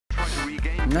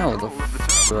Now what the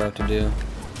f do I have to do?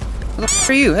 What the f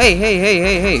are you? Hey, hey, hey,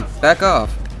 hey, hey! Back off!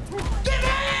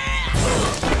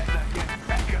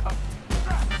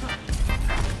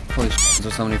 Holy shit,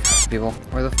 there's so many people.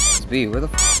 Where the f is B? Where the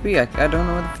f is B? I don't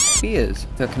know where the f B is.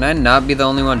 So can I not be the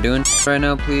only one doing right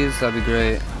now, please? That'd be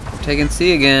great. I'm taking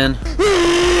C again.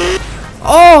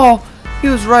 Oh! He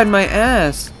was riding my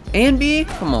ass. And B?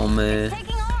 Come on, man.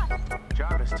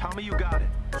 Jarvis, tell me you got it.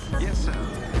 Yes, sir.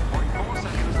 44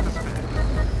 seconds to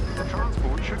spare. The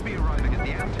transport should be arriving at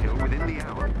the anthill within the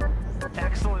hour.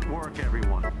 Excellent work,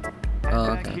 everyone.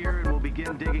 Head back here and we'll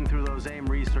begin digging through those AIM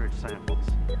research samples.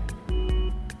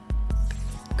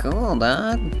 Cool,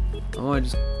 dog. Oh, I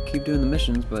just keep doing the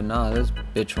missions, but nah, this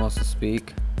bitch wants to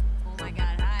speak. Oh my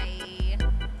god, hi.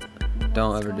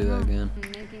 Don't ever do that again.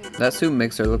 That suit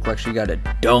makes her look like she got a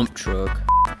dump truck.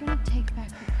 We're gonna take back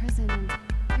the prison and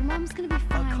your mom's gonna be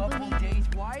fine. A couple days?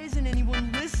 Why isn't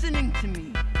anyone listening to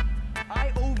me?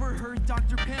 I overheard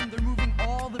Dr. Pym. They're moving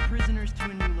all the prisoners to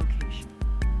a new location.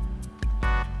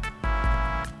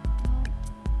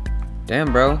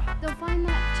 Damn, bro. They'll find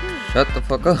that too. Shut the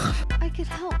fuck up. I could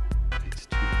help. It's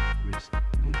too risky.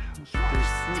 You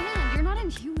understand? You're not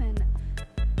inhuman.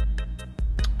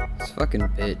 This fucking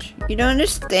bitch. You don't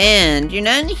understand. You're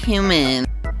not human.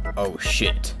 Oh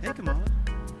shit. Hey, Kamala.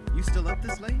 You still up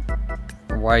this late?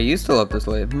 Why are you still up this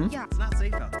late, hmm? Yeah. It's not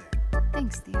safe out there.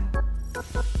 Thanks, Theo.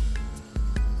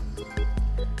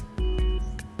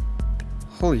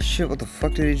 Holy shit, what the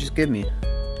fuck did he just give me?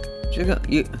 You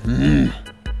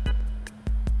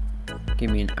give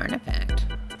me an artifact.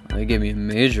 Oh, he gave me a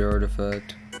major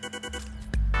artifact.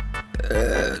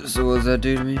 So what does that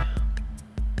do to me?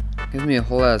 Gives me a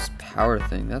whole ass power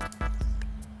thing. That's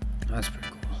pretty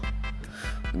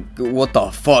cool. What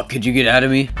the fuck? Could you get out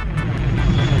of me?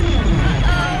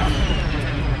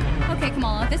 Okay,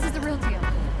 Kamala, this is the real deal.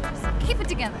 Just keep it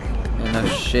together. Yeah, no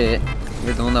shit.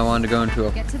 You're the one that wanted to go into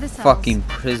a Get to the cells. fucking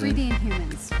Free prison. the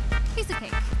Inhumans. Piece of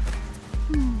cake.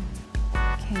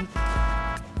 Cake.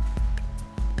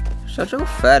 Shut your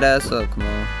fat ass up, come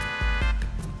on.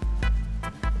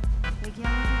 Big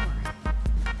yellow door.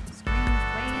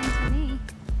 Screams way into me.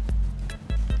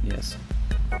 Yes.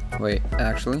 Wait,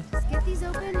 actually? Just get these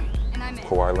open, and I'm in.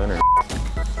 Kawhi Leonard.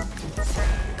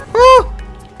 Woo!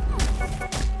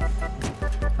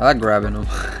 I like grabbing him.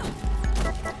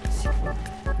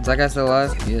 Is that guy still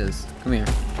alive? He is. Come here.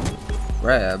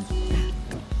 Grab.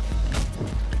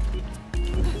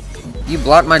 You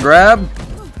blocked my grab?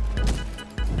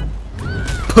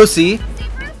 Pussy!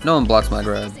 No one blocks my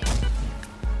grab.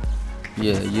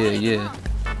 Yeah.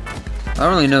 I don't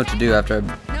really know what to do after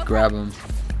I grab him.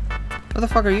 What the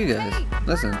fuck are you guys?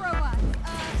 Listen. So I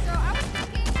was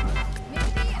thinking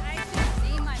maybe I should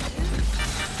name my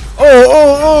moves.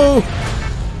 Oh!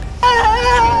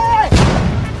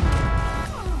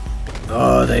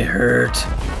 Oh, they hurt.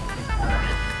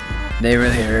 They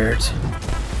really hurt.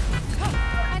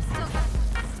 I've still got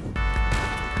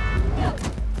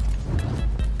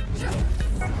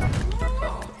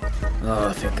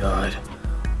Oh, thank God.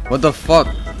 What the fuck?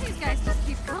 these guys just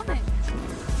keep coming.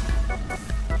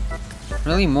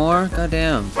 Really more?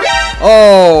 Goddamn.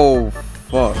 Oh,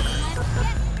 fuck.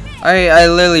 I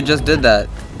literally just did that.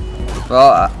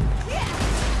 Well,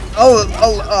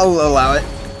 I'll allow it.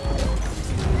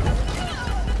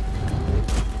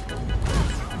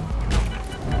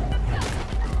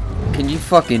 Can you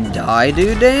fucking die,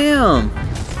 dude? Damn.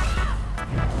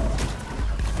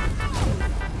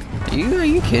 Are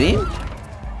you kidding?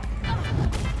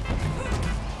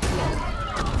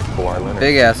 Kawhi Leonard.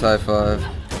 Big ass high five.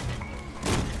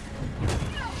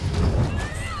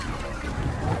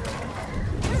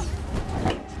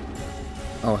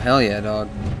 Oh hell yeah, dog.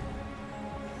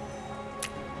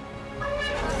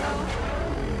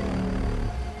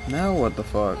 Now what the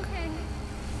fuck? Okay.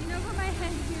 You know where my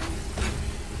head here.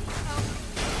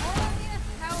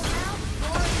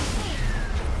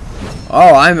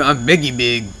 Oh, I'm biggie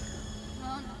big.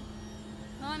 Oh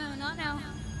no. Oh no, not now.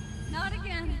 Not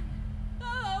again.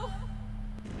 Oh.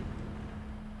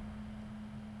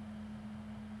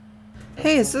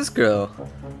 Hey, it's this girl.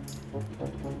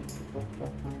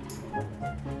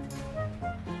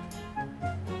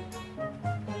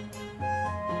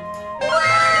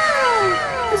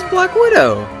 Wow! It's Black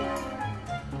Widow.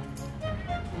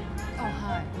 Oh,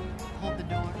 hi. Hold the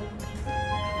door.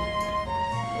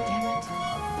 Damn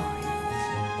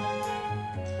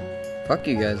it. Fuck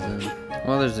you guys then.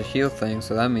 Well, there's a heal thing,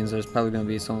 so that means there's probably gonna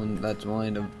be someone that's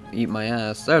willing to eat my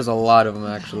ass. There's a lot of them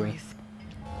actually.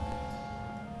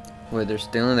 Wait, they're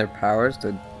stealing their powers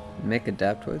to make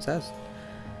adaptoids?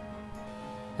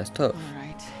 That's tough. All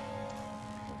right.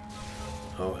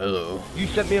 Oh, hello. You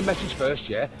sent me a message first,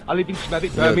 yeah? I live in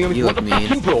Smethwick, Birmingham. If you want to mean.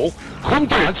 fucking brawl, come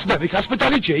down Smethwick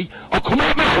Hospitality. I'll come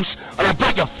out my house and I'll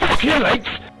break your fucking legs.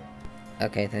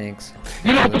 Okay, thanks.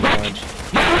 You know what the fuck?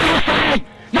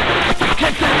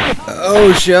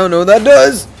 Oh shit, I don't know what that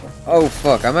does! Oh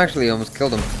fuck, I'm actually almost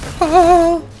killed him.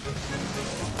 Oh.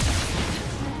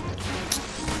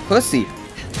 Pussy.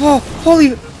 Oh,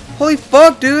 holy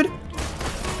fuck, dude!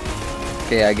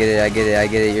 Okay, I get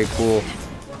it, you're cool.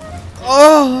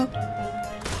 Oh!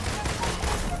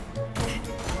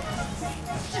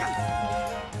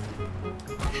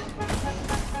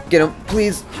 Get him,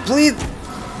 please, please!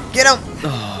 Get him!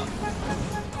 Oh.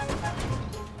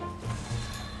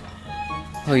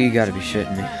 Oh, you gotta be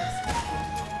shitting me.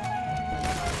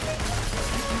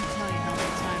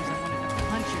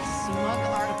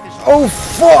 Oh,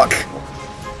 fuck!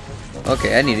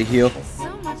 Okay, I need to heal.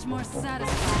 So much more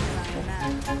satisfying than I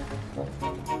imagined.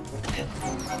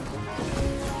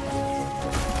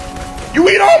 You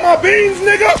eat all my beans,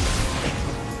 nigga!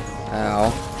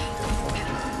 Ow.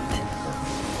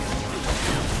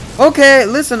 Okay,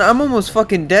 listen, I'm almost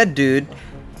fucking dead, dude.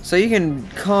 So you can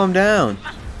calm down.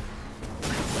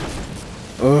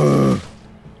 Ugh.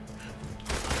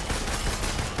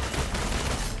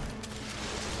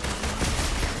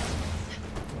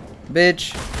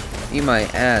 Bitch. Eat my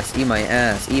ass, eat my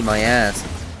ass, eat my ass.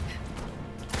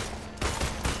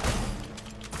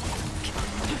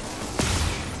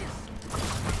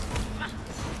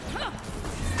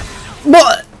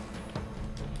 What?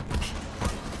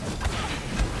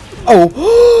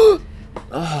 Oh.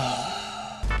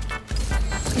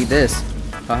 Eat this.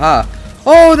 Haha.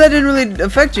 Oh, that didn't really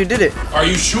affect you, did it? Are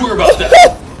you sure about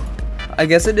that? I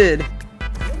guess it did.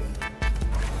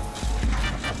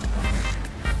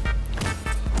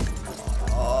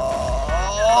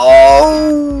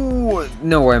 Oh!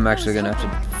 No way I'm actually gonna have to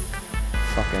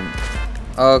fucking...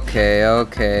 Okay,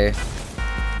 okay.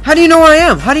 How do you know where I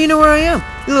am? How do you know where I am?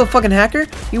 You little fucking hacker?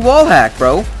 You wall hack,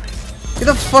 bro. Get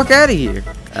the fuck out of here.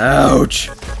 Ouch.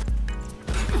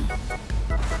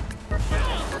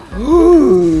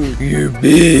 Ooh, you're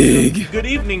big. Good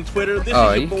evening, Twitter. This Oh, is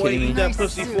are your you boy, kidding me? That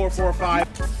Pussy 445.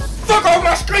 Fuck off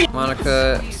my street!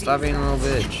 Monica, stop being a little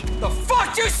bitch. The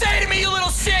fuck you say to me, you little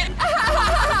shit?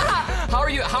 How are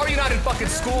you not in fucking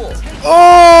school?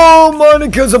 Oh,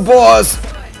 Monica's a boss.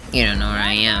 You don't know where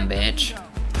I am, bitch.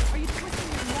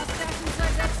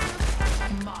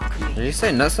 Did you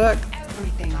say nutsack?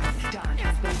 Everything I've done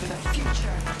has been for the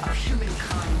future of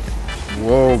humankind.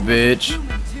 Whoa, bitch.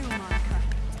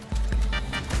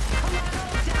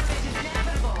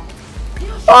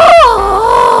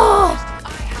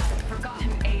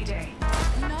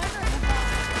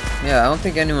 Yeah, I don't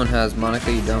think anyone has,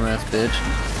 Monica, you dumbass bitch.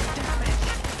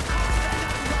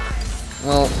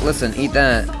 Well, listen, eat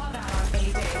that.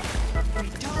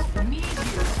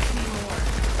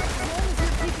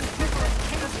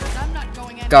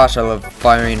 Gosh, I love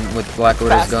firing with Black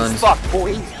Widow's guns. Fuck,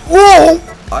 boy. Whoa!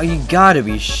 Oh, you gotta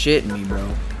be shitting me, bro.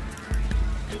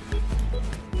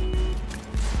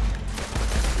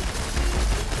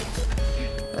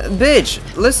 Bitch,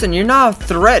 listen, you're not a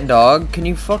threat, dog. Can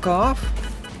you fuck off?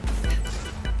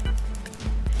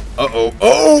 Uh-oh.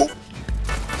 Oh!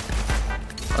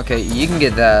 Okay, you can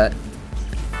get that.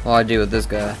 While I deal with this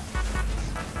guy.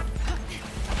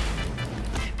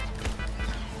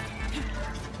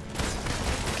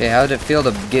 Okay, how did it feel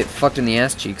to get fucked in the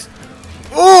ass cheeks?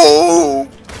 Oh!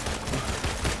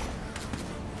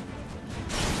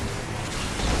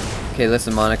 Okay,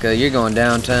 listen, Monica, you're going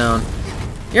downtown.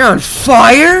 You're on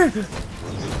fire?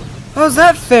 How's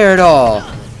that fair at all?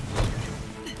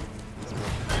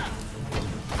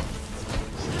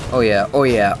 Oh yeah, oh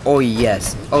yeah, oh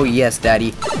yes. Oh yes,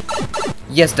 daddy.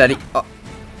 Yes, daddy. Oh.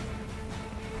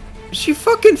 She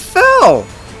fucking fell!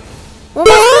 What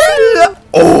am I supposed to do that?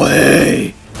 Oh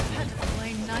hey!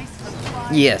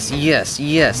 Yes, yes,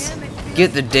 yes.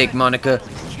 Get the dick, Monica.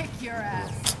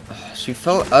 She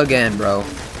fell again, bro.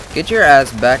 Get your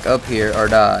ass back up here or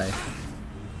die.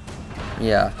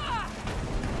 Yeah.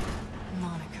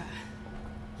 Monica,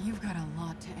 you've got a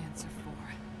lot to answer for.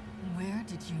 Where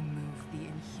did you move the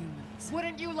Inhumans?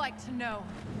 Wouldn't you like to know?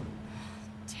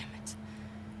 Damn it.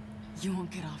 You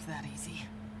won't get off that easy.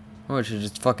 What, should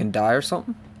just fucking die or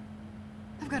something?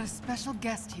 I've got a special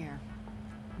guest here.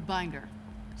 Binder.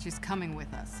 She's coming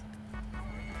with us.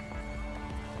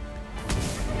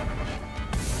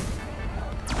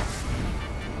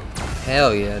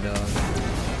 Hell yeah, dog.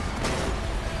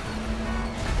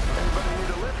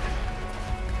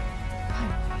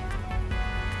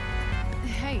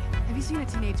 Hey, have you seen a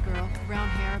teenage girl, brown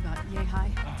hair, about yay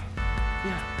high?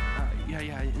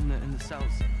 Yeah, in the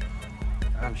cells.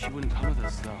 She wouldn't come with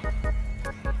us, though.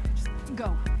 Just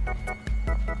go.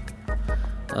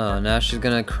 Oh, now she's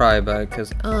gonna cry about it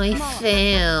because I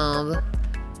failed.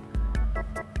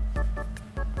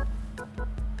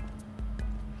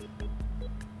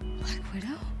 Black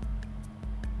Widow?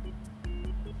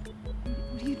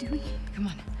 What are you doing? Come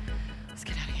on. Let's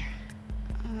get out of here.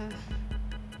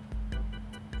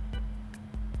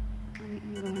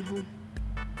 I'm going home.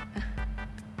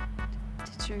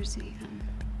 To Jersey.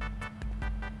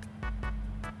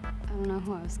 I don't know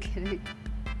who I was kidding.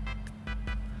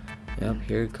 Yep,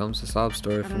 here comes the sob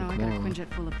story I from don't know, I got a Kamala.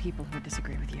 Quinjet full of people who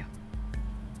disagree with you.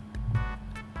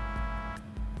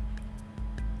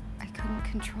 I couldn't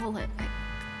control it.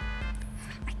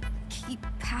 I keep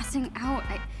passing out.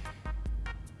 I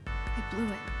blew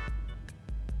it.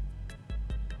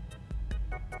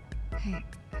 Hey.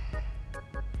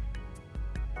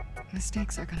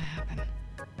 Mistakes are gonna happen.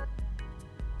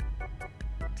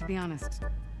 To be honest,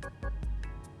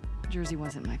 Jersey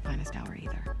wasn't my finest hour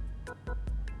either.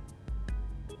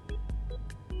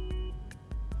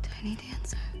 Tiny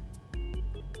Dancer.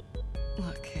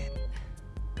 Look, kid,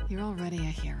 you're already a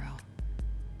hero.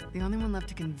 The only one left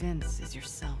to convince is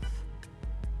yourself.